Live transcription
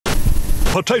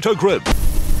Potato grid.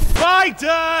 Fight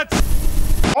it!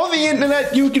 On the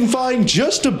internet, you can find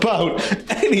just about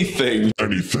anything.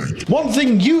 One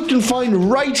thing you can find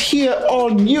right here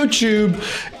on YouTube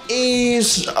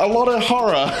is a lot of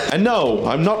horror. And no,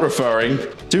 I'm not referring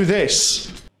to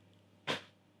this.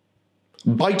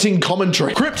 Biting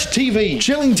commentary, Crypt TV,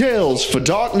 Chilling Tales for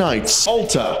Dark Nights,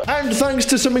 Alter, and thanks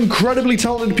to some incredibly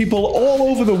talented people all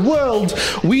over the world,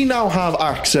 we now have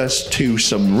access to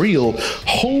some real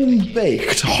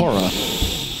home-baked horror.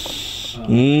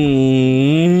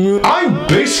 I'm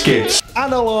Biscuits.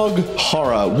 Analog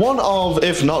horror, one of,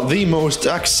 if not the most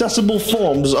accessible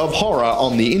forms of horror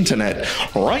on the internet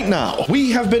right now.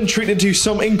 We have been treated to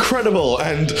some incredible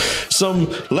and some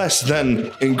less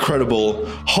than incredible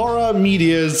horror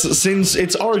medias since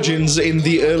its origins in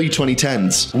the early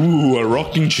 2010s. Ooh, a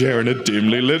rocking chair in a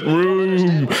dimly lit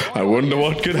room. I wonder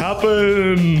what could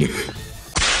happen.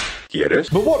 Get it?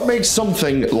 But what makes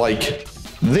something like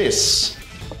this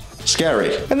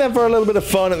scary? And then for a little bit of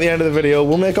fun at the end of the video,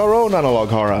 we'll make our own analog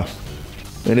horror.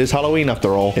 It is Halloween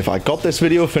after all, if I got this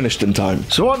video finished in time.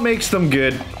 So what makes them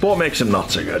good? What makes them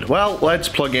not so good? Well, let's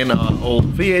plug in our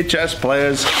old VHS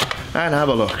players and have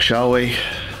a look, shall we?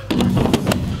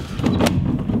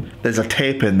 There's a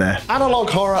tape in there. Analog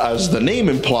horror, as the name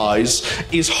implies,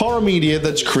 is horror media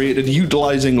that's created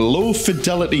utilizing low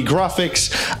fidelity graphics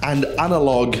and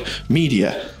analog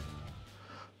media.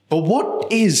 But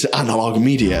what is analog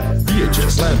media?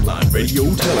 VHS, landline,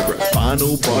 radio, telegraph,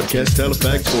 vinyl, broadcast,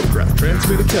 telefax, photograph,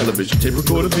 transmitter, television, tape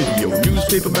recorder, video,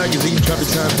 newspaper, magazine, traffic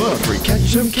sign, butterfree,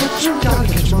 catch 'em, gotta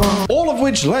catch 'em all. All of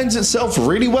which lends itself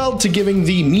really well to giving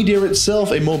the media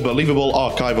itself a more believable,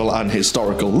 archival, and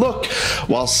historical look,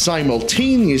 while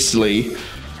simultaneously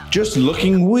just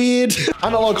looking weird.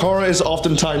 Analog horror is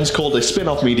oftentimes called a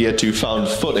spin-off media to found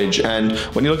footage, and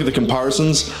when you look at the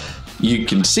comparisons, you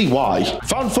can see why.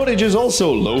 Found footage is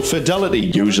also low fidelity,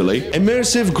 usually.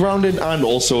 Immersive, grounded, and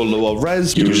also lower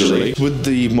res, usually. With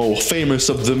the more famous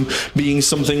of them being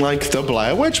something like the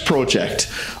Blair Witch Project,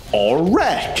 or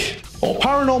Wreck, or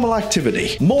Paranormal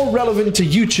Activity. More relevant to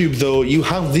YouTube though, you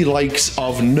have the likes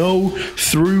of No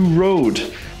Through Road,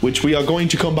 which we are going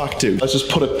to come back to. Let's just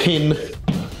put a pin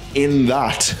in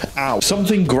that. Ow.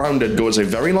 Something grounded goes a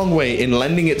very long way in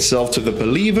lending itself to the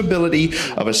believability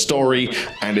of a story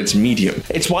and its medium.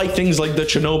 It's why things like the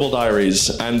Chernobyl Diaries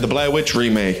and the Blair Witch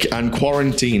remake and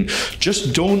Quarantine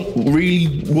just don't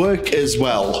really work as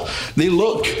well. They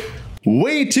look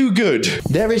way too good.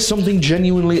 There is something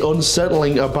genuinely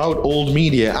unsettling about old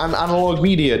media and analog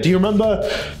media. Do you remember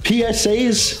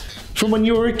PSAs from when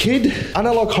you were a kid?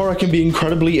 Analog horror can be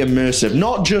incredibly immersive,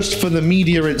 not just for the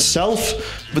media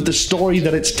itself, but the story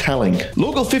that it's telling.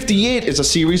 Local 58 is a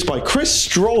series by Chris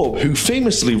Straub, who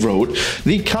famously wrote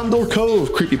the Candle Cove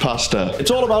creepypasta. It's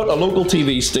all about a local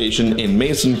TV station in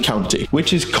Mason County,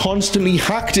 which is constantly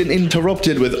hacked and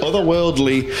interrupted with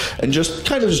otherworldly and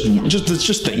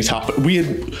just things happen.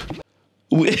 Weird.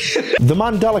 The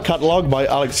Mandela Catalog by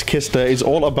Alex Kister is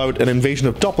all about an invasion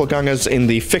of doppelgangers in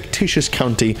the fictitious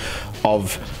county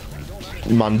of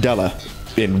Mandela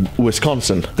in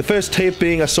Wisconsin. The first tape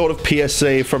being a sort of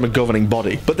PSA from a governing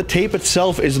body. But the tape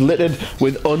itself is littered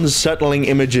with unsettling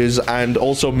images and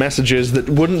also messages that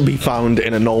wouldn't be found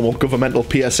in a normal governmental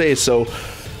PSA, so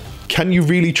can you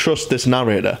really trust this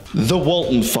narrator? The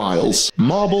Walton Files,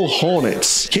 Marble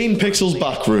Hornets, Kane Pixel's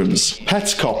Backrooms,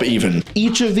 Petscop even.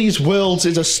 Each of these worlds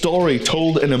is a story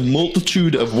told in a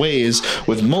multitude of ways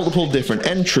with multiple different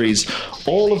entries,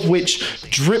 all of which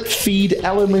drip feed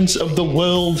elements of the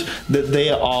world that they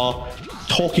are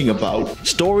talking about.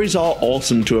 Stories are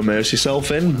awesome to immerse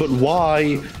yourself in, but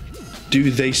why do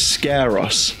they scare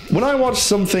us? When I watch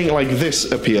something like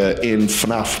this appear in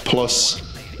FNAF Plus,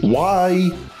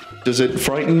 why does it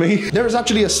frighten me? There is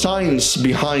actually a science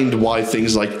behind why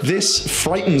things like this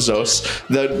frightens us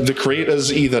that the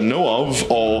creators either know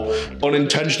of or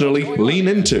unintentionally lean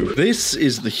into. This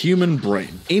is the human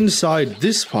brain. Inside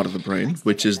this part of the brain,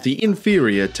 which is the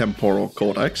inferior temporal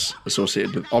cortex,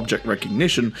 associated with object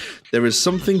recognition, there is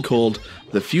something called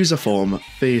the fusiform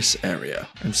face area,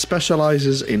 and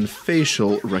specializes in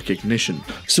facial recognition.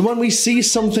 So when we see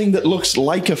something that looks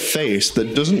like a face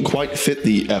that doesn't quite fit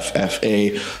the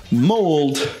FFA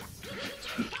mold,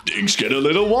 things get a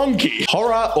little wonky.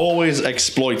 Horror always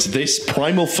exploits this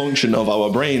primal function of our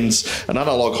brains, and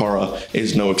analog horror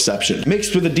is no exception.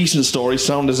 Mixed with a decent story,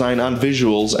 sound design, and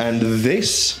visuals, and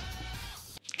this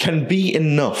can be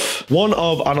enough. One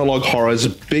of analog horror's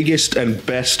biggest and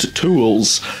best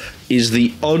tools is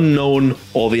the unknown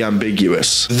or the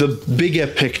ambiguous. The bigger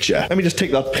picture. Let me just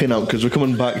take that pin out because we're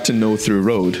coming back to No Through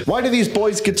Road. Why do these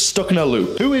boys get stuck in a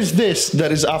loop? Who is this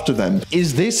that is after them?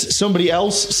 Is this somebody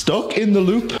else stuck in the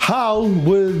loop? How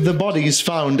were the bodies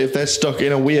found if they're stuck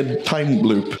in a weird time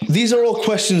loop? These are all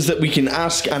questions that we can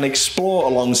ask and explore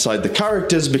alongside the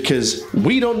characters because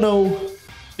we don't know,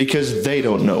 because they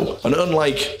don't know. And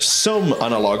unlike some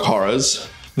analog horrors,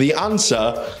 the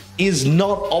answer is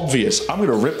not obvious. I'm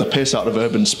gonna rip the piss out of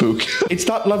Urban Spook. It's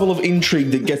that level of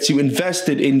intrigue that gets you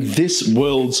invested in this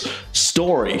world's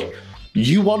story.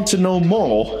 You want to know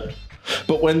more,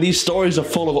 but when these stories are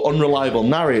full of unreliable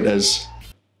narrators,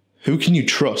 who can you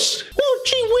trust? Well,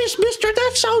 gee whiz, mister,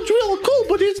 that sounds real cool,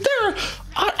 but is there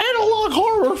an analog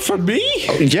horror for me?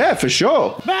 Yeah, for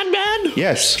sure. Batman?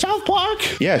 Yes. South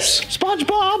Park? Yes.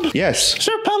 SpongeBob? Yes.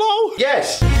 Sir Pillow?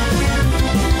 Yes.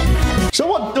 So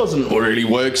what doesn't really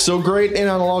work so great in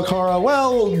analog horror?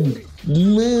 Well,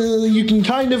 you can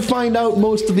kind of find out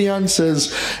most of the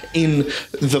answers in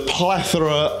the plethora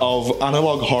of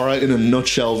analog horror in a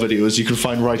nutshell videos you can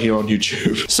find right here on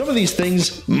YouTube. Some of these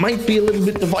things might be a little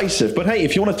bit divisive, but hey,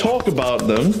 if you want to talk about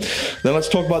them, then let's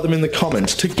talk about them in the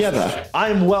comments together.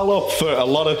 I'm well up for a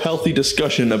lot of healthy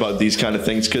discussion about these kind of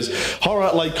things because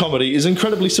horror, like comedy, is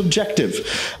incredibly subjective,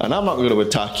 and I'm not going to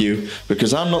attack you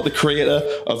because I'm not the creator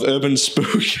of Urban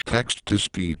Spook. Text to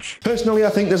speech. Personally,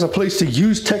 I think there's a place to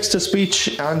use text to speech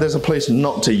and there's a place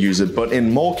not to use it, but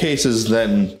in more cases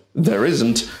than there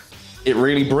isn't, it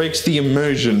really breaks the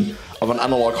immersion of an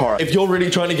analog horror. If you're really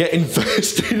trying to get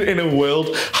invested in a world,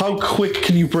 how quick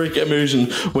can you break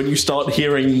immersion when you start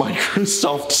hearing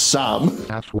Microsoft Sam?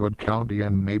 Ashwood County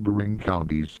and neighboring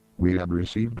counties. We have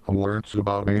received alerts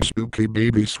about a spooky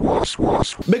baby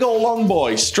swass. Big ol' long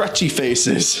boy, stretchy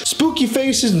faces. Spooky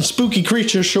faces and spooky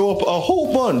creatures show up a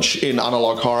whole bunch in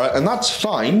analog horror, and that's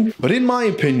fine. But in my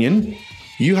opinion,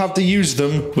 you have to use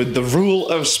them with the rule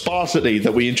of sparsity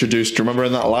that we introduced, remember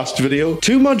in that last video?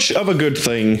 Too much of a good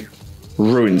thing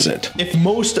ruins it. If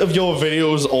most of your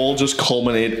videos all just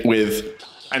culminate with,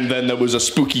 and then there was a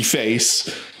spooky face,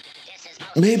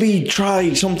 maybe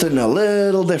try something a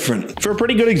little different. For a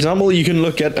pretty good example, you can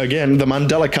look at, again, the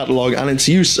Mandela catalog and its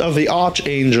use of the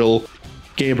Archangel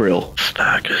Gabriel.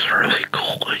 Stack is really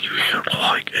cool and you should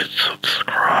like and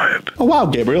subscribe. Oh wow,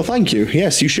 Gabriel, thank you.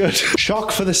 Yes, you should.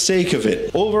 Shock for the sake of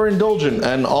it. Overindulgent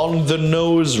and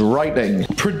on-the-nose writing.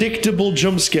 Predictable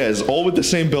jump scares, all with the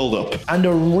same build-up. And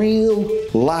a real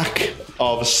lack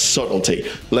of subtlety.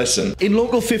 Listen, in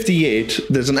Local 58,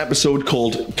 there's an episode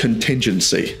called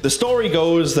Contingency. The story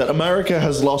goes that America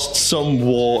has lost some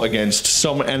war against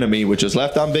some enemy, which is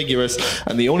left ambiguous,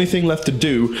 and the only thing left to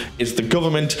do is the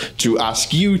government to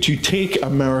ask you to take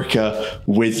America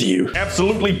with you.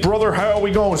 Absolutely, brother, how are we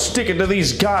going to stick it to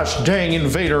these gosh dang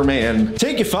invader men?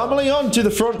 Take your family onto the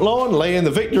front lawn, lay in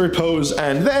the victory pose,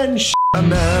 and then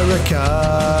America.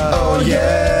 Oh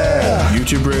yeah.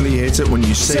 YouTube really hates it when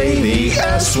you say the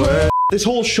S word. This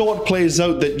whole short plays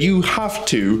out that you have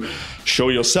to show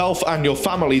yourself and your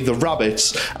family the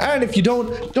rabbits, and if you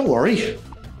don't worry,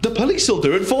 the police will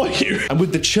do it for you. And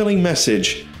with the chilling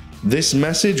message, this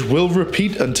message will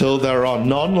repeat until there are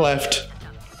none left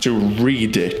to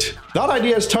read it. That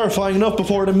idea is terrifying enough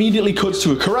before it immediately cuts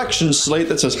to a correction slate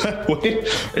that says, wait,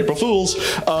 April Fools,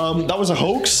 that was a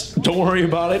hoax, don't worry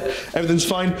about it, everything's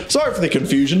fine, sorry for the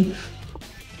confusion.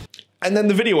 And then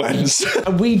the video ends.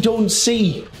 And we don't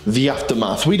see the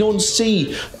aftermath. We don't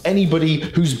see anybody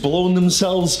who's blown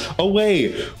themselves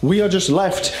away. We are just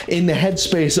left in the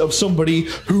headspace of somebody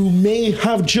who may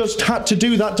have just had to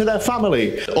do that to their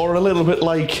family. Or a little bit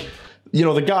like, you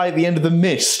know, the guy at the end of The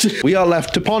Mist. We are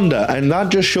left to ponder, and that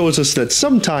just shows us that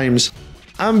sometimes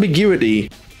ambiguity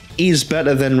is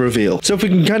better than reveal. So if we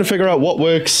can kind of figure out what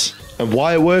works and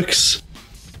why it works,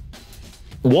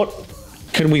 what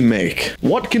can we make?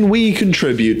 What can we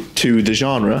contribute to the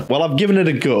genre? Well, I've given it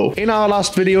a go. In our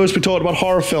last videos, we talked about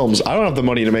horror films. I don't have the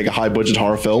money to make a high-budget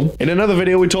horror film. In another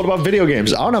video, we talked about video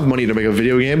games. I don't have money to make a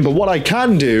video game, but what I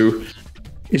can do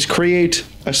is create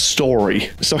a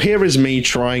story. So here is me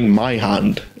trying my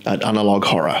hand at analog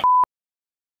horror.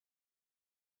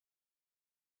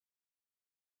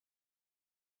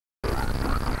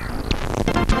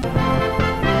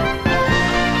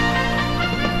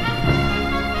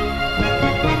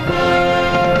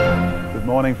 Good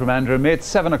morning from Andrew. It's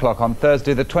 7 o'clock on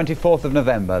Thursday, the 24th of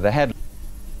November. The head.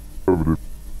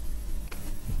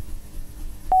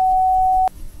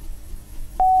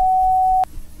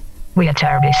 We are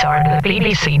terribly sorry, the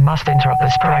BBC must interrupt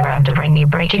this program to bring you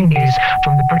breaking news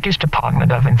from the British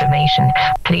Department of Information.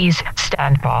 Please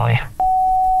stand by.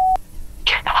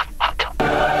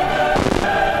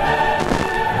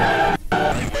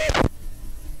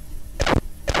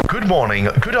 morning,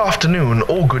 good afternoon,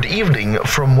 or good evening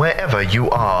from wherever you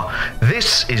are.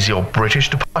 This is your British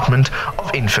Department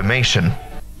of Information.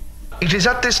 It is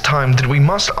at this time that we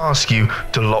must ask you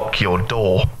to lock your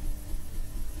door.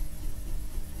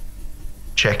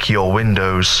 Check your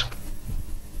windows.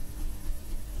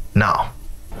 Now,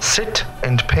 sit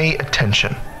and pay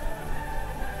attention.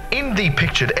 In the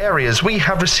pictured areas, we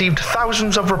have received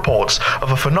thousands of reports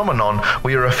of a phenomenon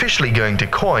we are officially going to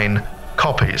coin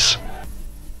copies.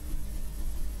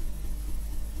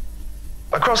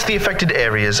 Across the affected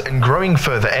areas and growing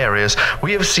further areas,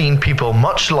 we have seen people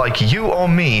much like you or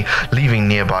me leaving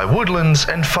nearby woodlands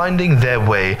and finding their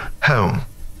way home.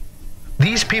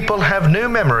 These people have no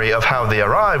memory of how they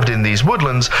arrived in these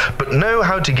woodlands, but know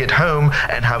how to get home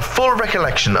and have full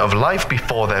recollection of life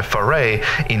before their foray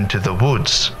into the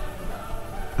woods.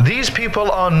 These people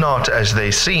are not as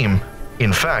they seem.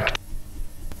 In fact,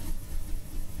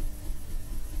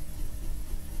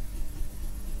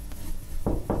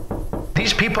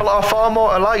 these people are far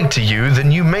more alike to you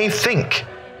than you may think.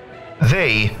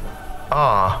 They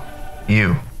are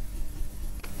you.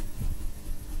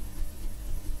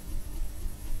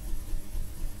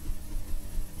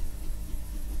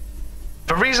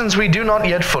 For reasons we do not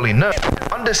yet fully know,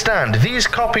 understand these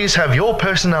copies have your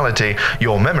personality,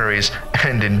 your memories,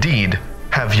 and indeed,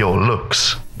 have your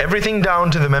looks. Everything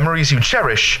down to the memories you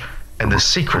cherish and the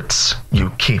secrets you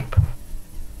keep.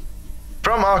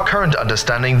 From our current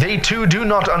understanding, they too do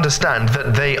not understand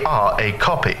that they are a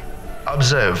copy.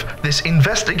 Observe this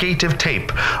investigative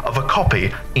tape of a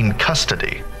copy in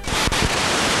custody.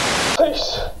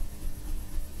 Please.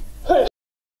 Please.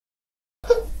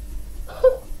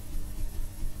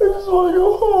 I just want to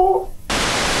go home.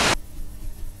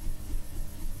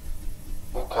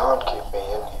 You can't keep me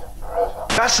in here forever.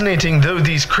 Fascinating though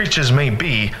these creatures may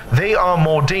be, they are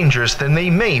more dangerous than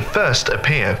they may first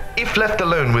appear. If left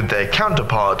alone with their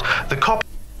counterpart, the copy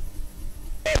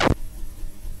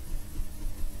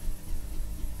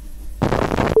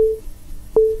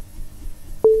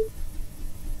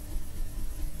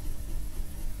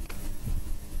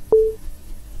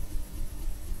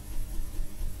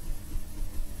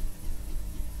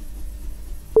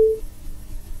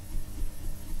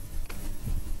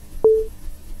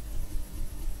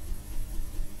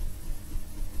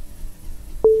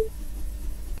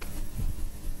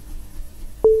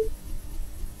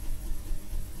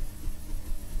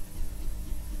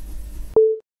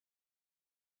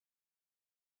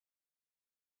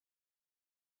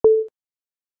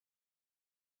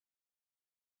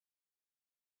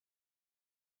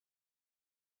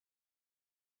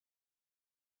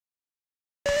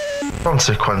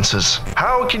consequences.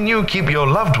 How can you keep your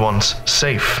loved ones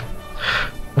safe?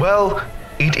 Well,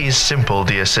 it is simple,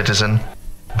 dear citizen.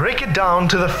 Break it down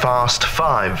to the fast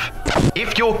 5.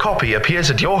 If your copy appears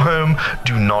at your home,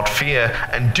 do not fear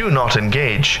and do not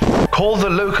engage. Call the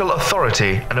local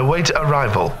authority and await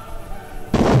arrival.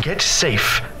 Get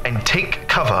safe and take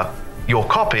cover. Your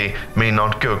copy may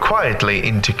not go quietly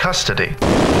into custody.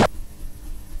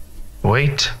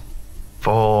 Wait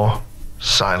for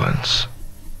silence.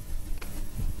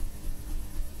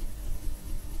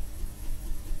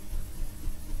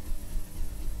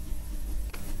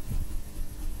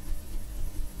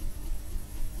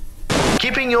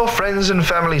 Keeping your friends and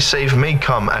family safe may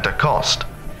come at a cost.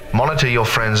 Monitor your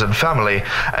friends and family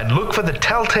and look for the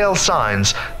telltale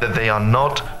signs that they are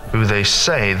not who they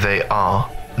say they are.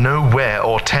 No wear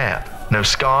or tear, no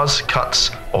scars,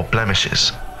 cuts, or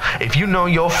blemishes. If you know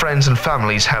your friends and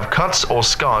families have cuts or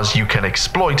scars you can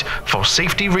exploit for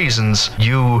safety reasons,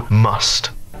 you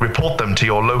must report them to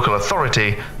your local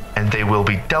authority and they will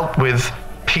be dealt with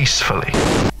peacefully.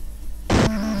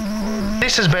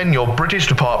 This has been your British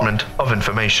Department of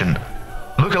Information.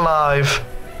 Look alive,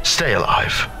 stay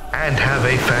alive, and have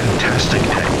a fantastic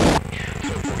day.